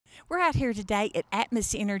We're out here today at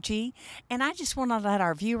Atmos Energy, and I just want to let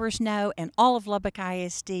our viewers know and all of Lubbock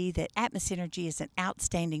ISD that Atmos Energy is an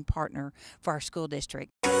outstanding partner for our school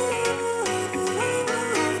district.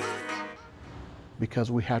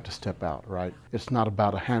 Because we have to step out, right? It's not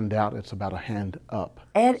about a handout, it's about a hand up.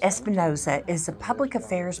 Ed Espinoza is the Public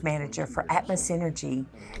Affairs Manager for Atmos Energy,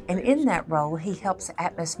 and in that role, he helps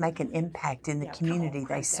Atmos make an impact in the community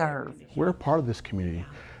they serve. We're a part of this community,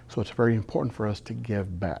 so it's very important for us to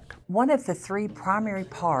give back. One of the three primary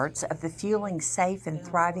parts of the Fueling Safe and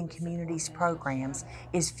Thriving Communities programs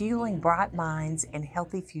is fueling bright minds and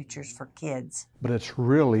healthy futures for kids. But it's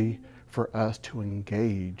really for us to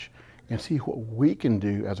engage and see what we can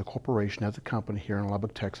do as a corporation, as a company here in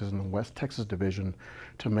Lubbock, Texas, in the West Texas division,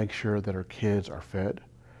 to make sure that our kids are fed,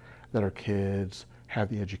 that our kids have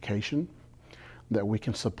the education, that we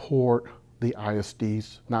can support the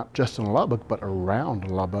ISDs, not just in Lubbock, but around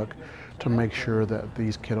Lubbock, to make sure that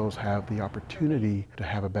these kiddos have the opportunity to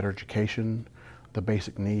have a better education, the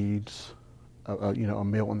basic needs, a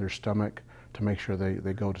meal in their stomach, to make sure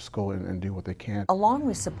they go to school and do what they can. Along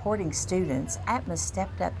with supporting students, Atmos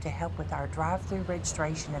stepped up to help with our drive-through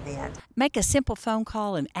registration event. Make a simple phone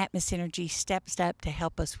call and Atmos Energy steps up to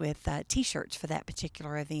help us with t-shirts for that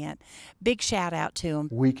particular event. Big shout out to them.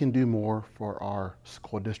 We can do more for our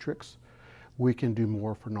school districts. We can do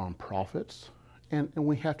more for nonprofits. And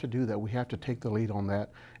we have to do that. We have to take the lead on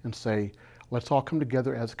that and say, let's all come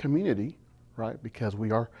together as a community, right? Because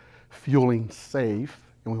we are fueling safe,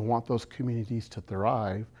 and we want those communities to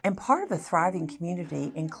thrive. And part of a thriving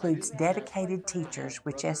community includes dedicated teachers,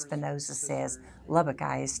 which Espinoza says Lubbock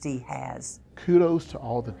ISD has. Kudos to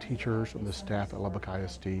all the teachers and the staff at Lubbock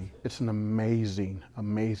ISD. It's an amazing,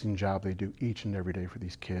 amazing job they do each and every day for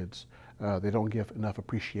these kids. They don't give enough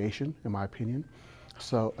appreciation, in my opinion.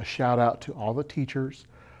 So a shout out to all the teachers,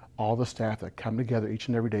 all the staff that come together each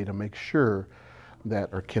and every day to make sure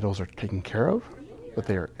that our kiddos are taken care of, that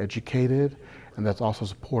they are educated, and that's also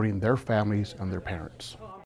supporting their families and their parents.